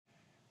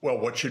Well,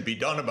 what should be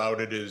done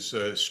about it is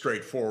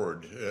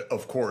straightforward.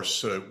 Of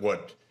course,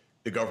 what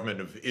the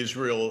government of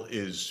Israel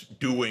is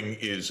doing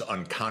is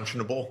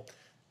unconscionable.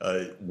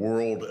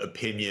 World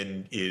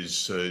opinion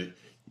is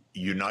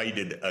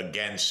united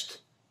against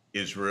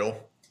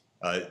Israel.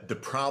 The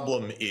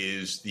problem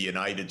is the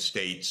United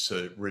States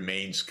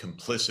remains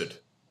complicit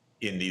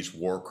in these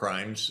war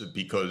crimes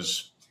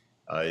because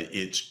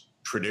it's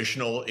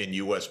traditional in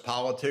U.S.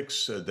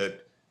 politics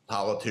that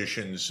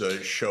politicians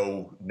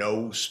show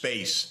no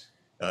space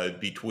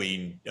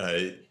between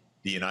the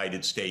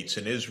United States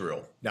and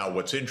Israel. Now,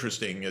 what's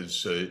interesting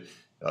is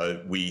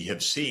we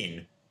have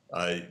seen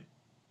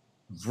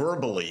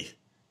verbally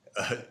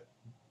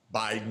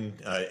Biden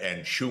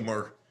and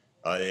Schumer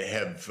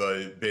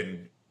have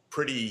been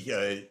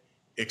pretty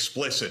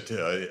explicit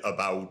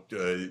about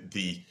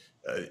the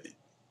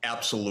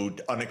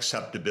absolute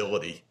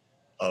unacceptability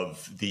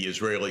of the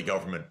Israeli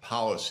government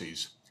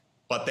policies,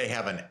 but they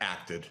haven't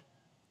acted.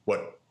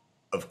 What,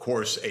 of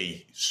course,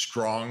 a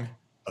strong,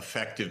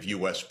 effective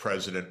U.S.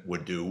 president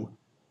would do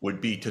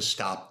would be to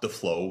stop the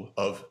flow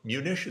of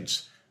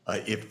munitions.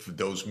 If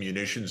those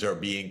munitions are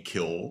being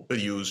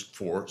used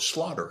for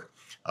slaughter,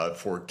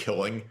 for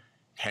killing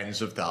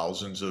tens of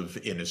thousands of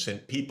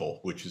innocent people,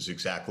 which is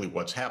exactly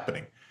what's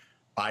happening.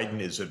 Biden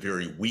is a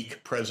very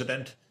weak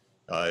president.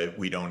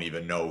 We don't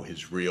even know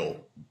his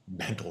real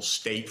mental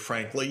state,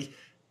 frankly,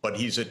 but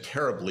he's a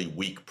terribly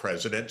weak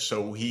president,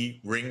 so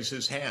he wrings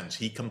his hands,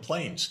 he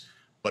complains.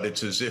 But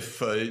it's as if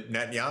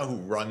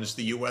Netanyahu runs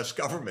the U.S.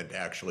 government,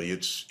 actually.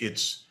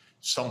 It's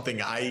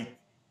something I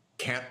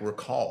can't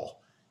recall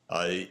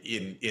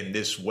in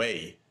this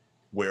way,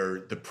 where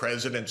the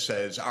president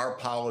says, our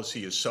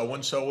policy is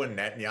so-and-so, and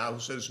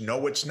Netanyahu says,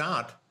 no, it's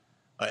not.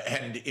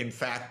 And in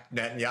fact,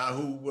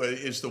 Netanyahu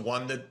is the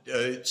one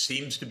that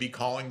seems to be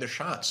calling the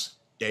shots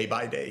day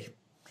by day.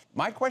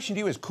 My question to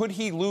you is, could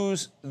he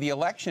lose the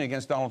election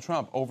against Donald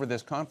Trump over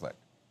this conflict?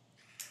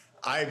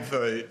 I've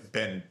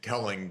been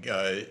telling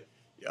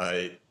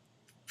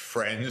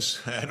friends,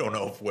 I don't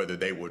know whether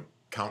they would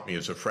count me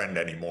as a friend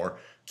anymore,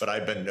 but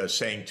I've been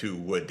saying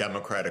to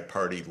Democratic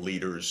Party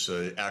leaders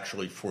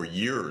actually for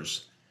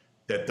years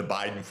that the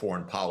Biden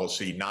foreign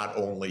policy, not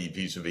only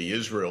vis-a-vis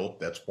Israel,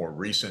 that's more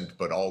recent,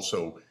 but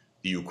also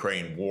the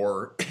Ukraine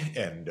war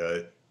and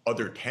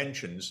other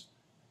tensions,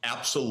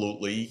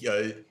 absolutely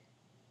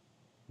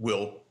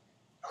will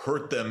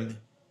hurt them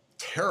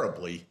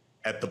terribly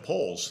at the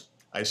polls.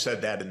 I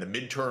said that in the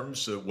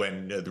midterms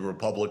when the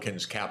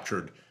Republicans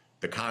captured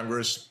the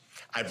Congress.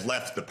 I've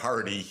left the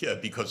party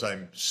because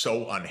I'm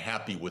so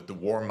unhappy with the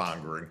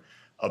warmongering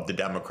of the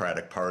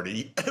Democratic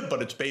Party,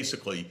 but it's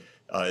basically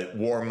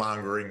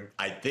warmongering,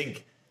 I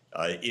think,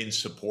 in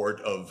support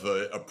of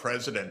a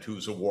president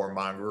who's a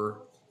warmonger,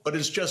 but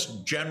is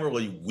just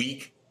generally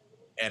weak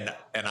and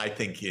I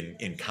think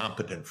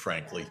incompetent,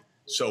 frankly.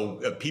 So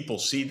people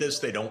see this.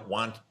 They don't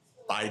want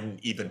Biden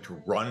even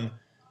to run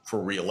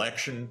for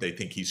re-election. They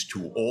think he's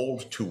too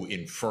old, too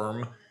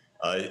infirm,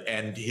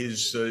 and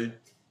his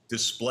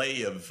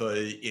display of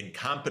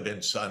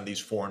incompetence on these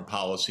foreign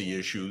policy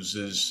issues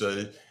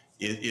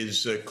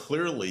is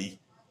clearly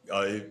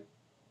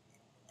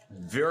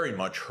very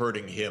much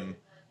hurting him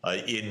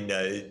in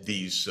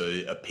these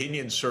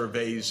opinion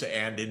surveys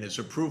and in his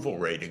approval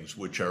ratings,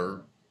 which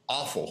are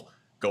awful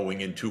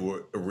going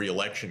into a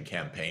re-election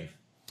campaign.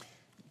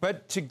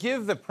 But to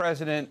give the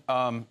president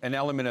an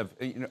element of,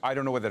 I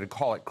don't know whether to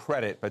call it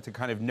credit, but to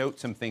kind of note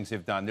some things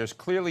they've done. There's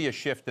clearly a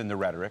shift in the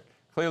rhetoric,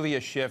 clearly a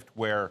shift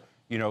where,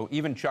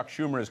 even Chuck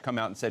Schumer has come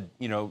out and said,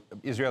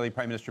 Israeli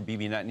Prime Minister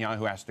Bibi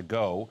Netanyahu has to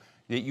go.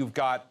 That you've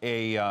got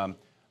a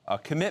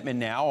commitment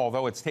now,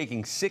 although it's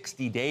taking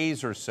 60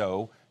 days or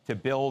so to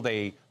build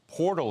a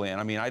portal in.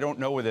 I mean, I don't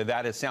know whether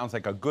that sounds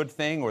like a good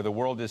thing or the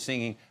world is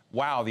singing,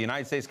 wow, the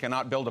United States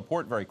cannot build a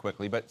port very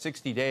quickly, but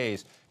 60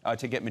 days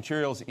to get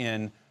materials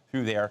in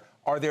through there.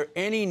 Are there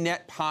any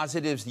net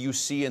positives you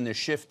see in the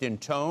shift in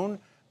tone,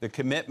 the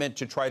commitment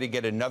to try to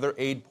get another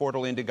aid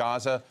portal into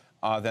Gaza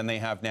than they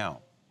have now?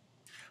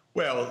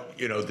 Well,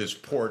 this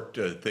port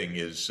thing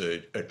is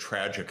a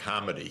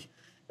tragicomedy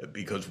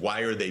because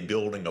why are they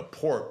building a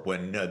port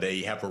when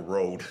they have a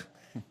road?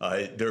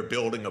 They're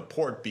building a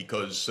port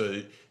because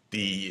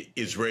the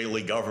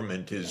Israeli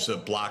government is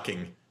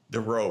blocking the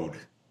road.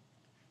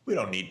 We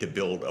don't need to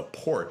build a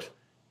port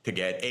to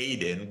get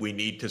aid in. We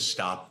need to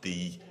stop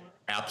the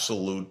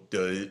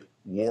absolute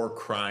war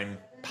crime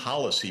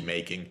policy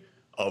making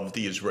of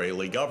the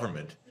Israeli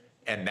government.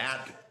 And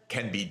that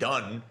can be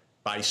done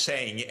by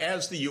saying,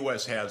 as the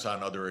U.S. has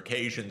on other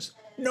occasions,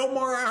 no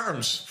more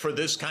arms for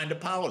this kind of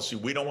policy.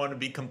 We don't want to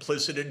be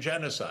complicit in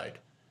genocide.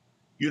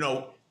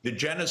 The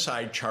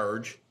genocide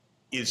charge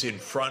is in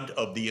front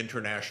of the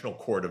International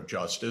Court of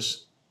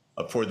Justice.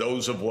 For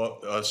those of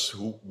us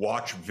who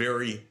watch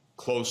very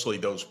closely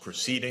those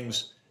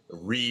proceedings,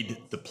 read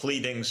the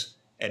pleadings,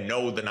 and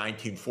know the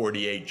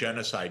 1948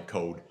 Genocide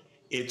Code,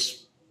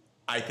 it's,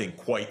 I think,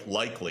 quite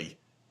likely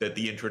that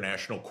the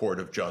International Court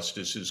of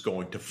Justice is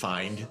going to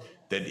find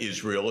that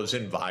Israel is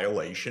in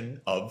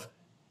violation of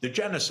the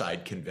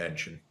Genocide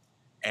Convention.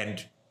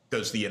 And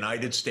Does the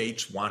United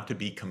States want to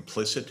be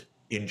complicit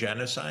in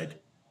genocide?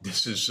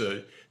 This is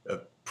a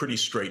pretty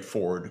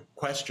straightforward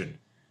question.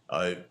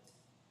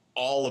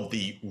 All of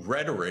the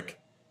rhetoric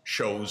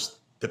shows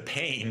the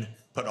pain,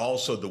 but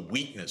also the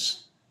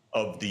weakness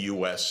of the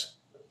U.S.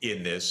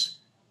 in this.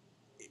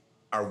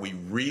 Are we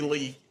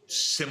really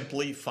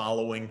simply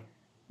following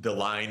the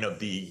line of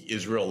the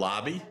Israel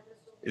lobby?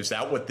 Is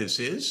that what this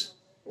is?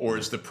 Or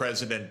is the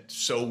president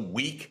so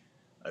weak,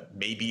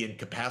 maybe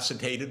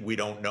incapacitated, we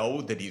don't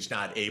know, that he's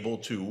not able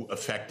to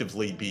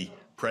effectively be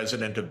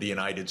president of the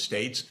United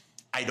States?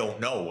 I don't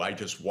know. I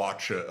just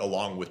watch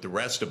along with the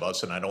rest of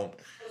us, and I don't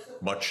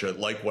much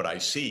like what I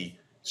see.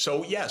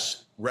 So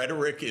yes,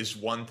 rhetoric is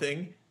one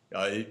thing.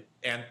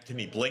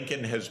 Anthony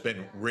Blinken has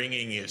been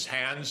wringing his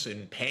hands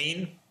in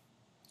pain,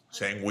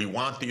 saying we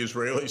want the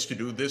Israelis to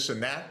do this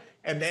and that,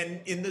 and then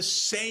in the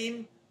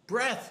same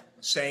breath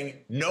saying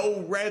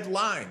no red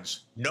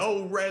lines,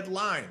 no red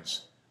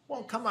lines.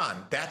 Well, come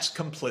on, that's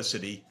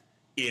complicity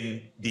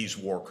in these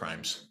war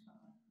crimes.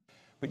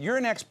 But you're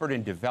an expert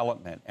in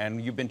development, and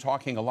you've been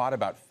talking a lot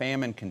about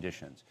famine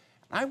conditions.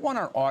 I want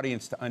our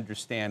audience to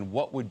understand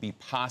what would be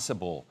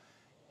possible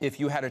if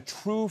you had a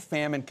true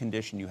famine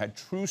condition, you had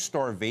true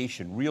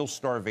starvation, real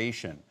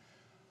starvation,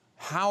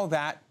 how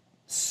that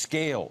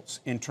scales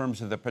in terms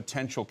of the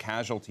potential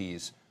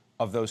casualties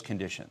of those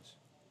conditions.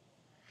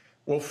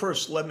 Well,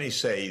 first, let me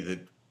say that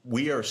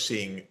we are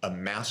seeing a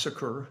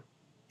massacre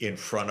in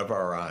front of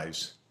our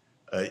eyes.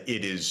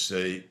 It is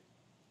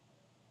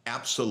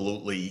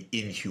absolutely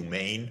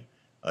inhumane.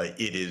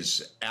 It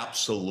is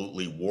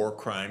absolutely war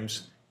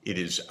crimes. It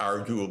is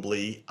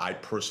arguably, I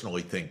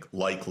personally think,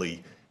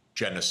 likely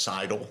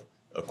genocidal,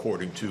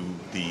 according to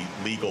the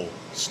legal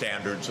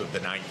standards of the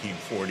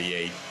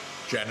 1948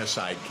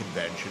 Genocide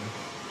Convention.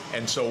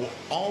 And so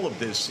all of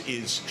this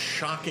is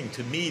shocking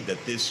to me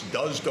that this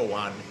does go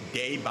on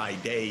day by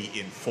day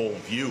in full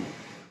view.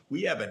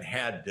 We haven't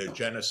had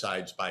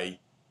genocides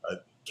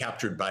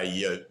captured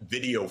by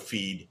video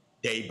feed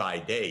day by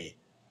day.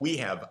 We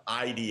have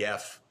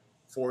IDF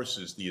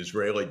forces, the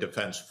Israeli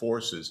Defense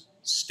Forces,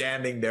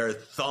 standing there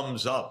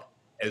thumbs up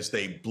as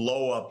they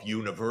blow up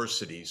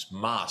universities,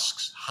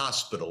 mosques,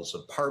 hospitals,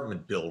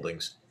 apartment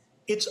buildings.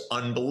 It's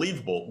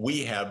unbelievable.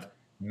 We have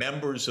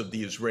members of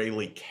the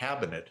Israeli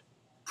cabinet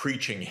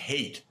preaching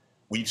hate.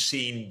 We've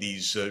seen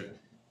these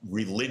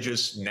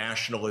religious,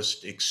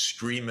 nationalist,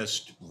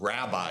 extremist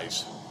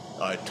rabbis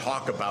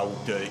talk about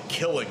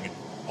killing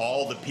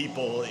all the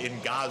people in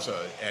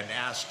Gaza and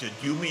asked, do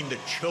you mean the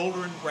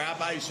children?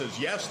 Rabbi says,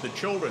 yes, the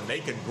children, they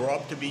can grow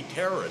up to be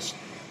terrorists.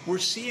 We're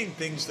seeing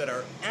things that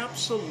are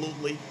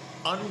absolutely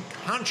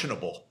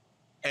unconscionable.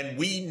 And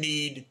we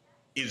need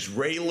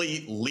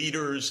Israeli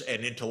leaders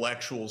and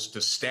intellectuals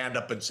to stand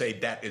up and say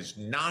that is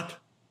not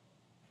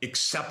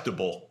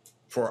acceptable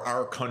for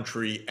our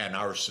country and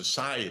our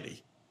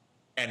society.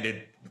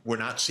 And we're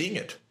not seeing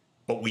it,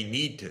 but we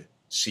need to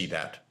see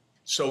that.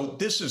 So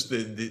this is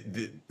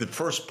the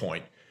first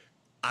point.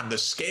 On the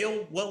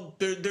scale, well,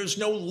 there's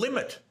no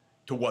limit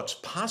to what's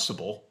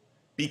possible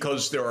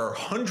because there are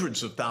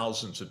hundreds of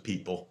thousands of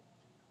people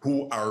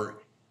who are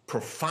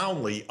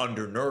profoundly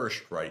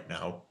undernourished right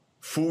now.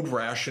 Food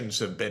rations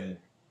have been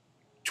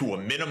to a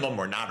minimum,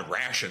 or not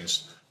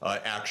rations,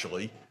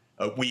 actually.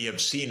 We have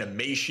seen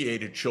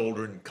emaciated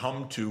children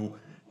come to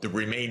the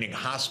remaining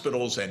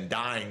hospitals and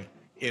dying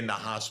in the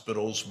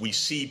hospitals. We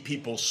see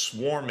people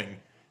swarming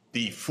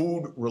the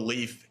food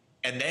relief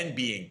and then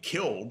being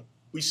killed.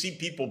 We see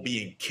people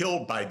being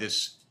killed by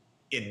this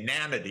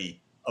inanity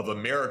of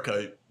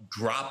America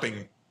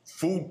dropping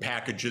food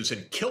packages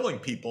and killing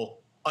people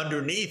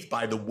underneath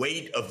by the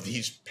weight of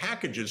these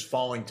packages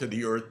falling to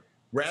the earth,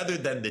 rather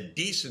than the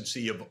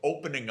decency of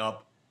opening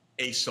up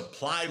a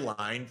supply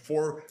line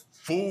for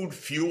food,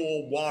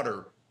 fuel,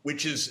 water,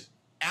 which is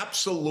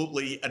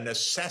absolutely a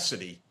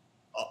necessity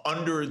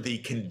under the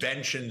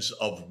conventions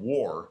of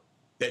war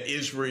that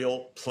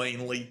Israel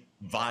plainly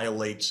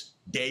violates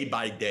day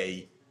by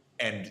day,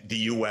 and the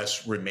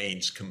U.S.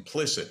 remains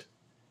complicit.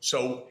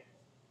 So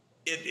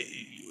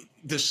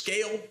the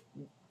scale,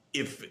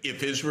 if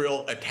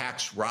Israel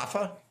attacks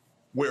Rafah,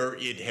 where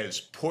it has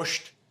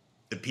pushed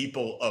the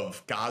people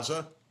of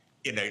Gaza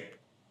in an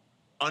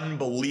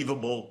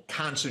unbelievable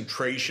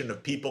concentration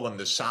of people in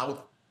the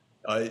south,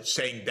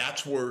 saying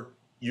that's where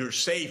you're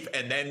safe,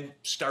 and then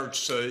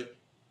starts an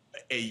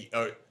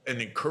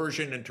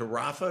incursion into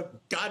Rafah,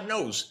 God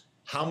knows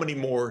how many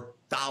more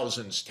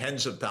thousands,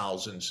 tens of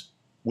thousands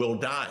will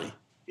die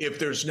if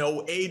there's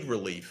no aid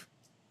relief.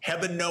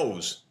 Heaven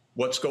knows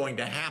what's going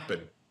to happen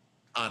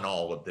on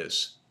all of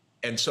this.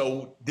 And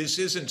so this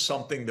isn't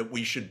something that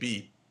we should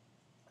be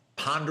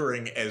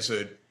pondering as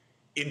an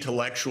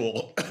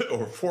intellectual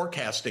or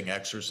forecasting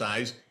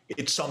exercise.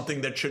 It's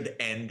something that should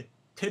end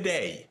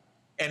today.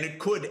 And it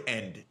could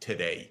end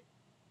today.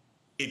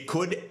 It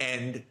could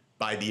end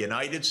by the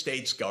United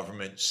States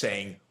government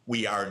saying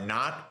we are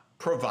not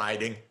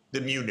providing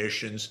the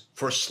munitions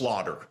for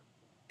slaughter,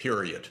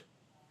 period.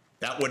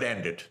 That would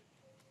end it.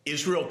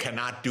 Israel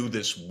cannot do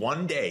this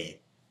one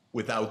day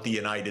without the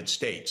United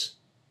States.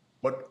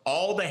 But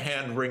all the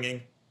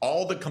hand-wringing,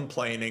 all the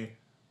complaining,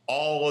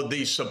 all of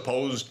these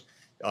supposed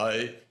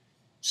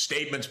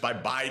statements by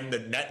Biden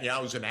that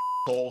Netanyahu's an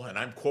asshole, and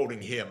I'm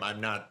quoting him.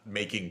 I'm not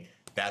making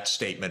that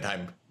statement.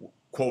 I'm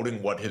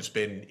quoting what has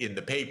been in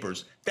the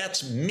papers.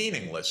 That's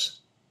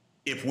meaningless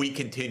if we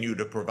continue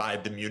to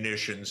provide the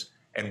munitions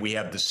and we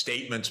have the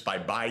statements by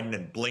Biden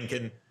and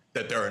Blinken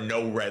that there are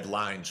no red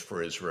lines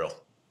for Israel.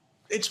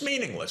 It's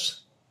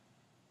meaningless.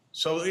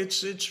 So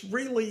it's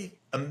really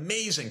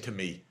amazing to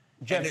me.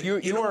 Jeff,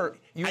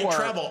 I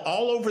travel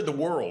all over the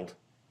world.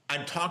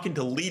 I'm talking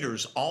to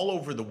leaders all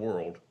over the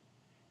world.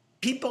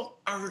 People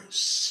are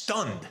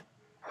stunned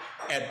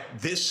at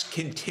this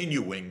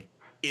continuing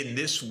in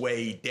this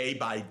way day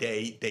by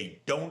day. They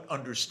don't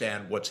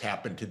understand what's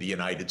happened to the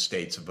United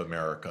States of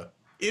America.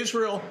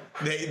 Israel,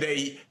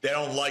 they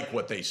don't like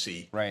what they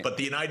see. Right. But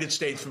the United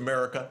States of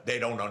America, they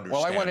don't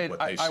understand what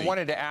they see. I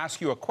wanted to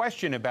ask you a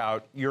question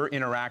about your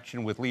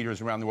interaction with leaders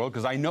around the world,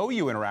 because I know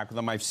you interact with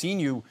them. I've seen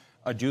you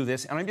do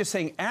this. And I'm just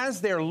saying, as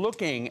they're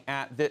looking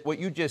at what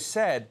you just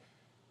said,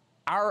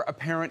 our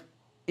apparent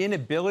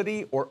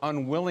inability or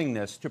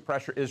unwillingness to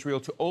pressure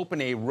Israel to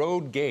open a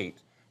road gate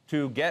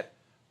to get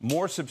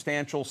more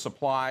substantial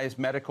supplies,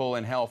 medical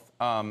and health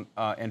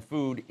and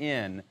food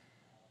in,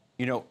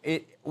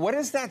 what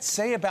does that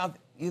say about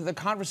the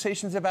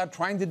conversations about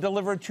trying to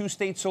deliver a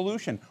two-state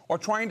solution or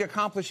trying to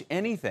accomplish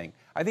anything?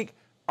 I think,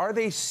 are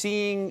they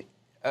seeing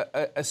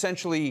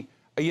essentially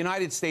a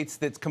United States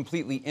that's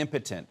completely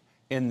impotent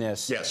in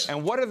this? Yes.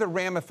 And what are the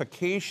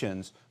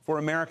ramifications for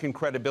American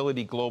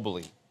credibility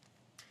globally?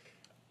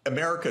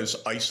 America is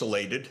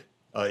isolated.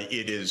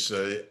 It is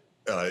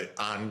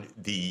on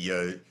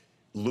the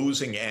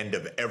losing end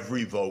of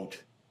every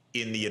vote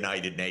in the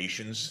United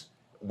Nations.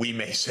 We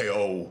may say,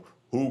 oh,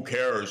 who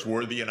cares?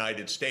 We're the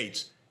United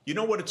States. You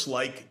know what it's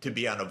like to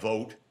be on a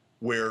vote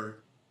where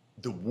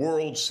the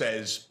world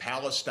says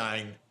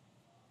Palestine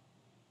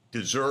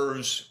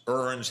deserves,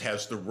 earns,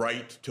 has the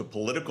right to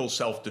political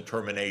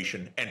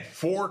self-determination, and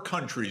 4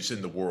 countries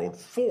in the world,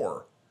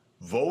 4,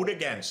 vote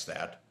against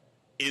that.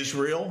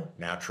 Israel,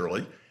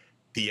 naturally,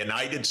 the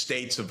United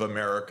States of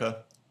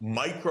America,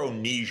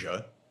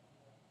 Micronesia,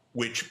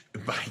 which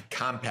by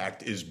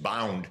compact is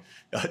bound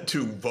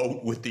to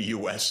vote with the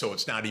U.S., so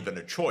it's not even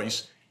a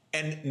choice,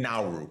 and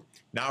Nauru.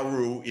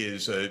 Nauru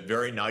is a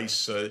very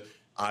nice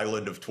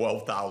island of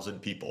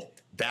 12,000 people.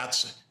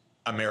 That's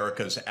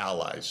America's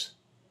allies.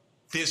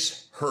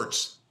 This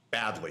hurts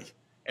badly.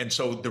 And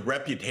so the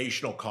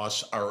reputational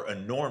costs are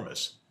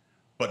enormous.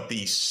 But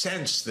the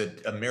sense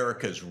that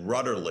America's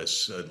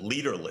rudderless,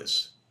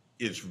 leaderless,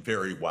 is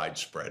very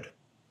widespread.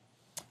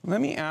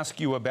 Let me ask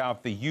you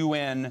about the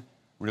UN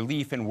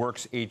Relief and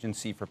Works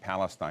Agency for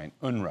Palestine,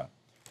 UNRWA.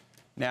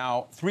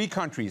 Now, 3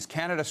 countries,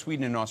 Canada,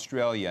 Sweden, and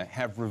Australia,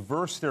 have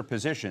reversed their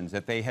positions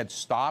that they had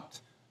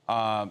stopped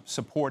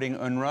supporting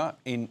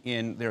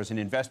UNRWA. There's an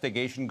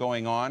investigation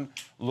going on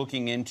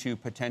looking into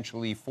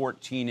potentially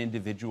 14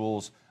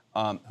 individuals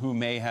who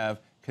may have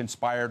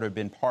conspired or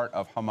been part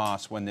of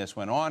Hamas when this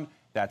went on.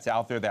 That's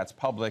out there. That's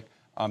public.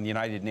 The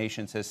United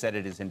Nations has said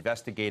it is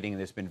investigating and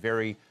has been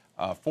very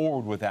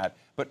forward with that.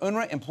 But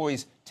UNRWA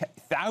employs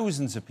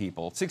thousands of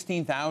people,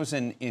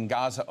 16,000 in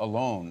Gaza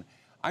alone.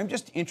 I'm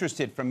just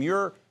interested, from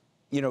your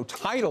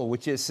title,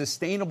 which is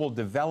Sustainable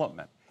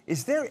Development,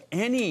 is there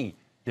any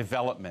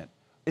development?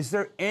 Is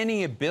there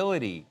any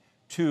ability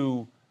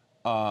to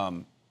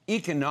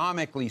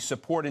economically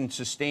support and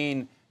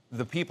sustain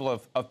the people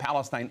of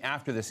Palestine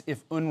after this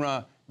if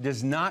UNRWA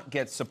does not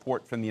get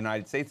support from the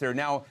United States? There's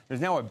now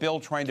a bill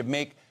trying to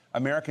make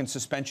American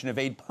suspension of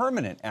aid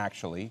permanent,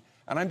 actually.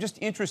 And I'm just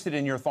interested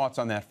in your thoughts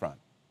on that front.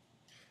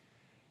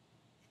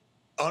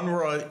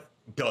 UNRWA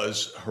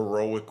does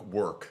heroic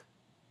work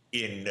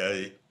in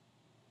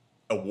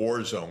a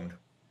war zone,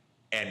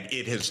 and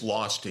it has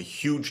lost a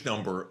huge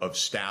number of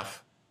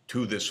staff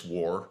to this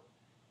war.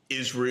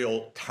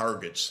 Israel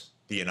targets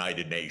the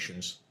United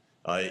Nations.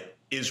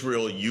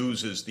 Israel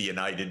uses the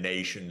United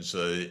Nations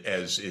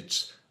as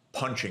its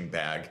punching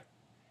bag,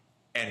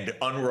 and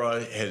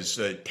UNRWA has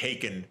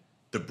taken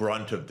the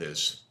brunt of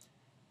this.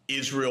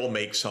 Israel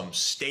makes some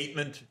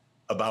statement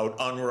about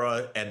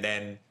UNRWA, and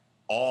then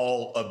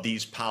all of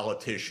these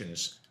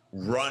politicians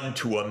run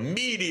to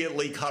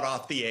immediately cut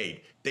off the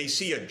aid. They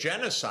see a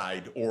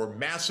genocide or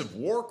massive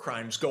war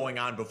crimes going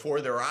on before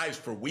their eyes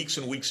for weeks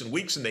and weeks and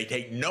weeks, and they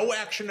take no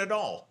action at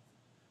all.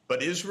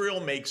 But Israel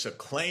makes a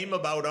claim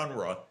about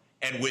UNRWA,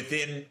 and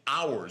within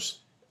hours,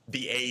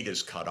 the aid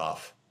is cut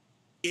off.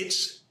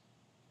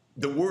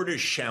 The word is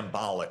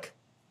shambolic,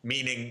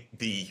 meaning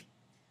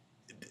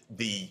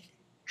the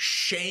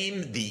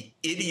shame, the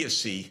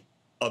idiocy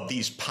of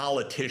these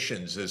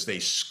politicians as they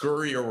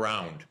scurry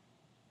around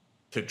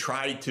to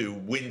try to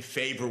win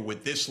favor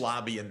with this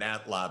lobby and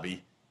that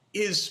lobby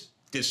is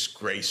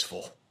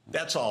disgraceful.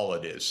 That's all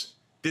it is.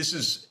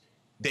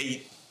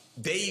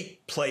 They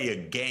play a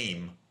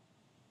game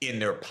in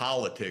their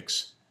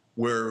politics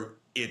where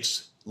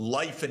it's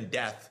life and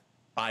death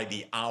by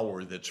the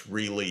hour that's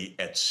really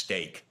at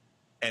stake.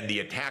 And the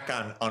attack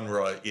on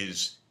UNRWA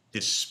is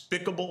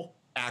despicable.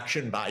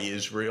 action by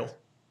Israel,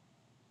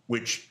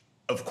 which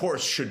of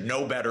course should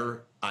know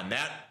better on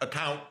that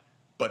account,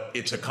 but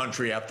it's a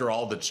country, after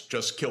all, that's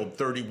just killed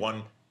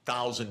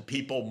 31,000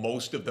 people,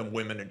 most of them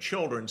women and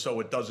children, so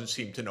it doesn't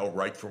seem to know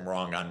right from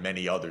wrong on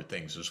many other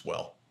things as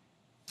well.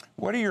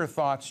 What are your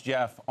thoughts,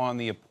 Jeff, on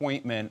the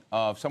appointment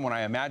of someone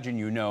I imagine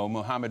you know,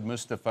 Mohammed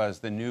Mustafa, as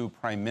the new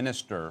prime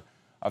minister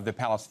of the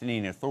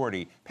Palestinian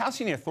Authority?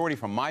 Palestinian Authority,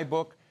 from my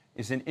book,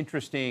 is an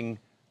interesting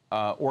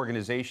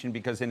organization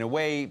because, in a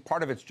way,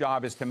 part of its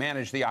job is to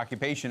manage the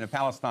occupation of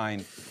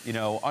Palestine, you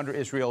know, under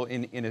Israel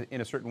in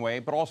a certain way,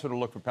 but also to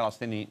look for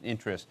Palestinian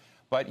interests.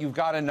 But you've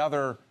got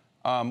another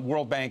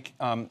World Bank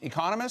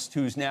economist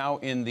who's now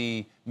in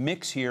the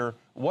mix here.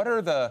 What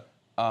are the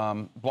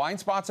blind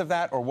spots of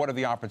that, or what are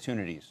the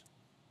opportunities?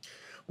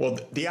 Well,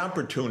 the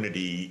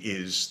opportunity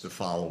is the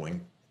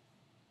following.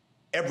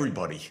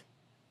 Everybody,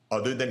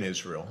 other than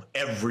Israel,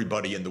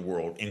 everybody in the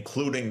world,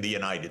 including the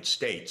United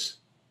States,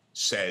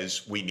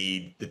 says we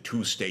need the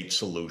two-state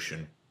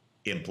solution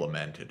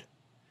implemented.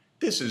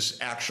 This is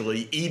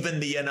actually, even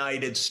the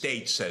United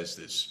States says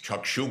this.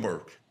 Chuck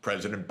Schumer,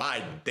 President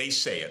Biden, they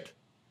say it.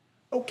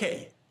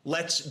 Okay,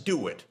 let's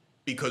do it,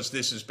 because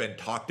this has been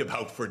talked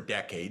about for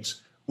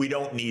decades. We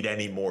don't need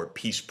any more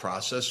peace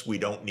process. We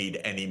don't need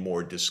any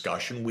more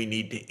discussion. We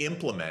need to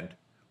implement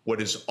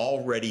what is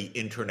already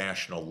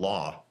international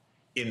law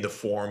in the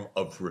form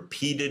of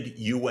repeated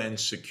UN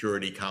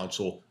Security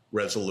Council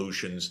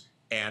resolutions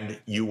and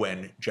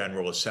UN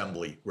General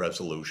Assembly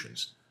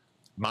resolutions.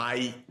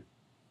 My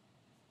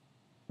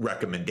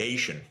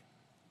recommendation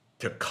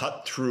to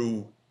cut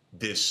through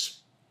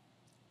this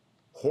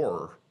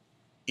horror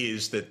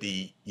is that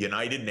the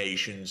United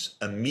Nations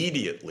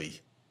immediately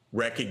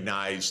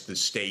recognize the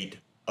state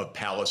of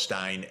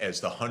Palestine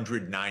as the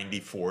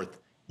 194th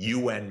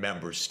UN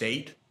member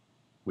state,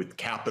 with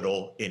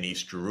capital in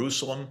East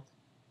Jerusalem,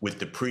 with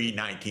the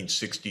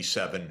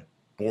pre-1967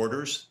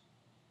 borders,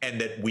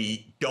 and that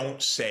we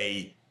don't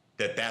say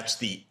that that's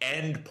the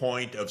end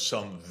point of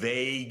some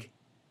vague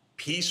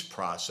peace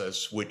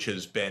process, which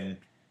has been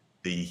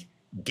the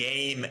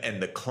game and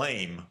the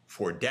claim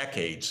for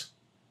decades,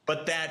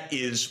 but that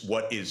is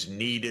what is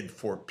needed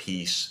for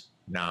peace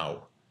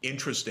now.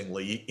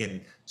 Interestingly,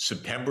 in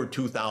September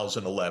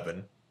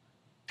 2011,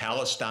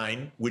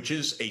 Palestine, which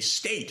is a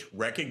state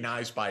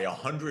recognized by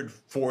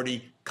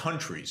 140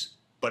 countries,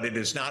 but it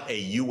is not a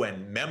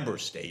UN member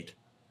state,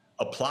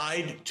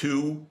 applied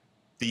to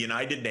the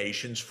United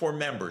Nations for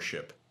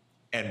membership.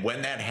 And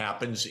when that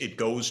happens, it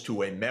goes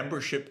to a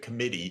membership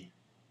committee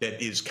that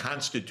is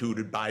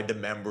constituted by the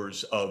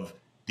members of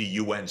the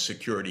UN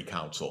Security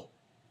Council.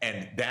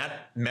 And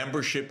that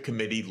membership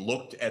committee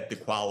looked at the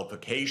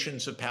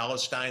qualifications of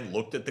Palestine,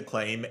 looked at the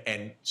claim,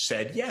 and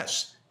said,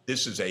 yes,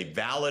 this is a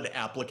valid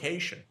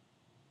application.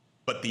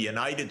 But the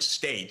United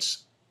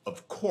States,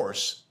 of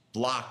course,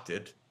 blocked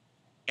it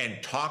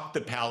and talked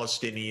the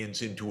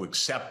Palestinians into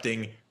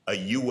accepting a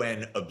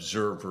UN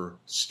observer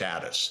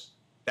status.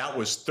 That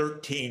was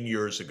 13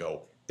 years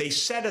ago. They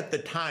said at the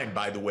time,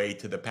 by the way,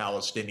 to the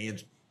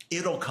Palestinians,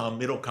 it'll come,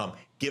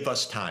 give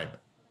us time.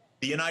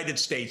 The United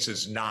States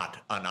is not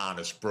an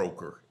honest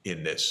broker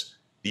in this.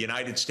 The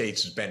United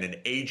States has been an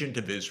agent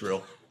of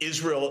Israel.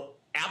 Israel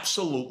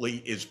absolutely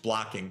is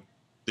blocking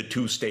the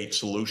two-state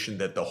solution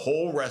that the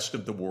whole rest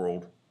of the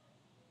world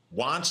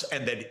wants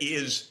and that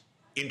is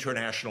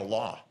international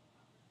law.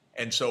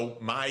 And so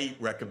my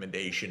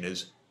recommendation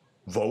is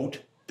vote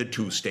the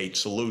two-state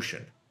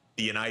solution.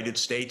 The United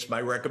States, my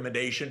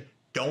recommendation,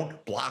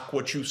 don't block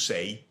what you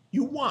say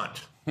you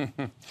want.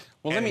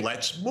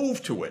 Let's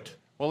move to it.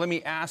 Well, let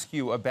me ask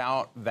you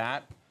about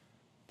that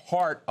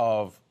part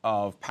of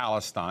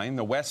Palestine,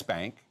 the West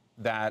Bank,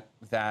 that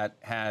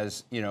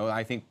has, you know,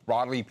 I think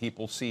broadly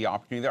people see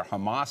opportunity there.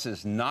 Hamas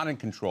is not in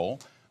control,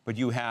 but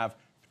you have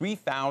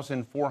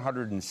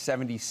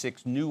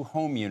 3,476 new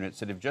home units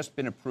that have just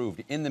been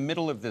approved in the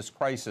middle of this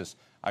crisis,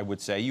 I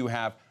would say. You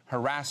have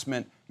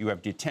harassment, you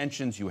have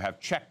detentions, you have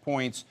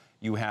checkpoints,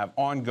 you have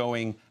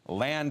ongoing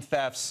land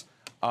thefts.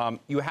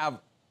 You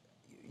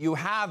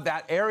have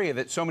that area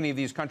that so many of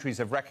these countries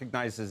have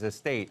recognized as a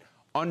state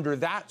under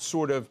that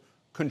sort of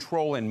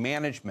control and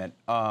management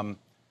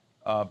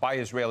by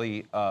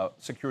Israeli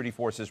security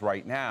forces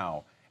right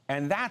now.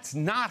 And that's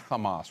not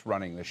Hamas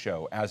running the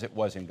show as it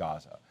was in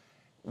Gaza.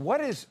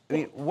 What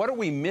are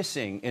we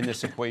missing in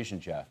this equation,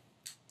 Jeff?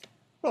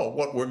 Well,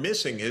 what we're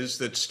missing is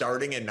that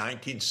starting in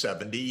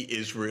 1970,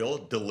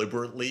 Israel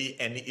deliberately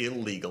and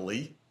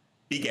illegally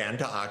began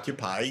to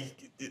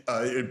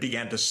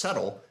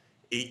settle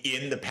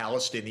in the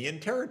Palestinian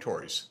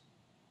territories.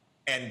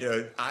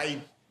 And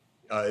I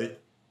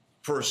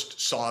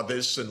first saw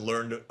this and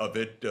learned of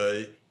it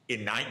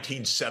in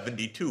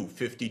 1972,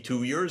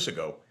 52 years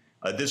ago.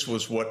 This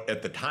was what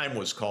at the time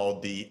was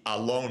called the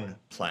Alon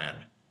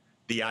Plan.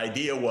 The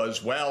idea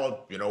was,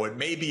 well, you know, it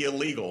may be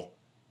illegal,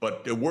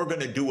 but we're going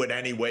to do it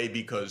anyway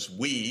because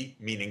we,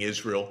 meaning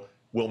Israel,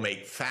 will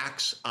make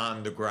facts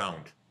on the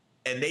ground.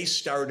 And they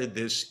started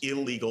this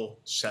illegal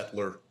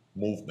settler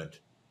movement.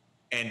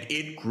 And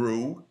it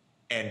grew,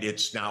 and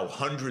it's now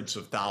hundreds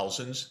of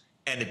thousands.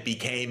 and it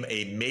became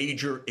a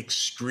major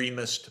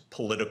extremist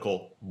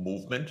political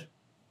movement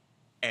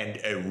and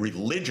a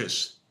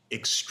religious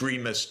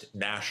extremist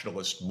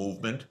nationalist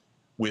movement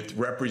with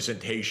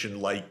representation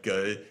like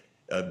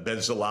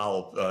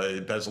Bezalel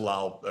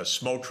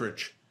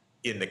Smotrich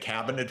in the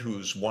cabinet,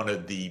 who's one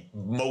of the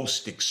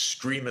most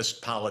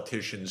extremist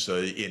politicians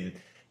in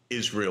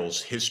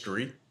Israel's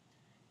history.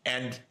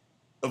 And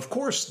of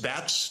course,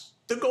 that's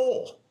the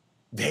goal.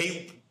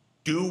 They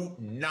do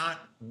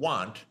not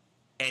want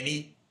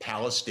any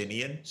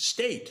Palestinian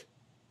state,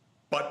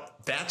 but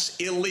that's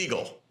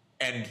illegal.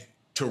 And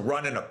to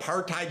run an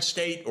apartheid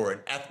state or an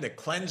ethnic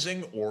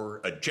cleansing or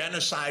a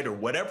genocide or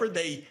whatever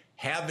they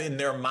have in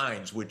their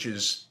minds, which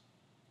is,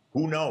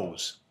 who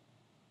knows,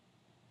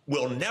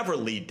 will never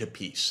lead to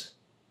peace.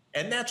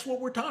 And that's what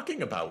we're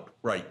talking about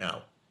right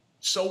now.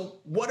 So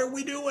what are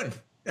we doing?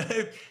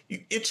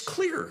 It's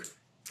clear.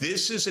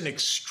 This is an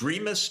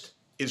extremist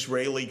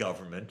Israeli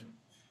government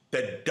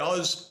that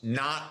does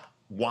not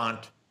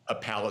want a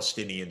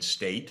Palestinian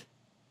state.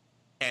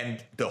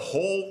 And the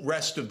whole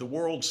rest of the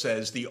world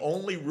says the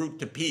only route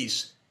to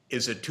peace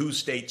is a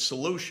two-state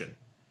solution.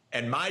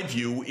 And my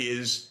view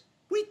is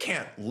we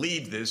can't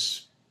leave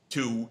this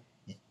to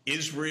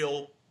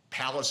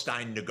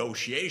Israel-Palestine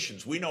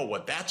negotiations. We know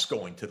what that's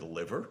going to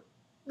deliver.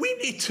 We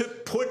need to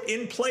put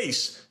in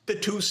place the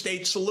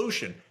two-state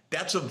solution.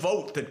 That's a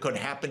vote that could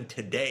happen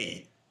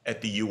today at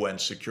the UN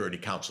Security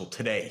Council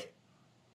today.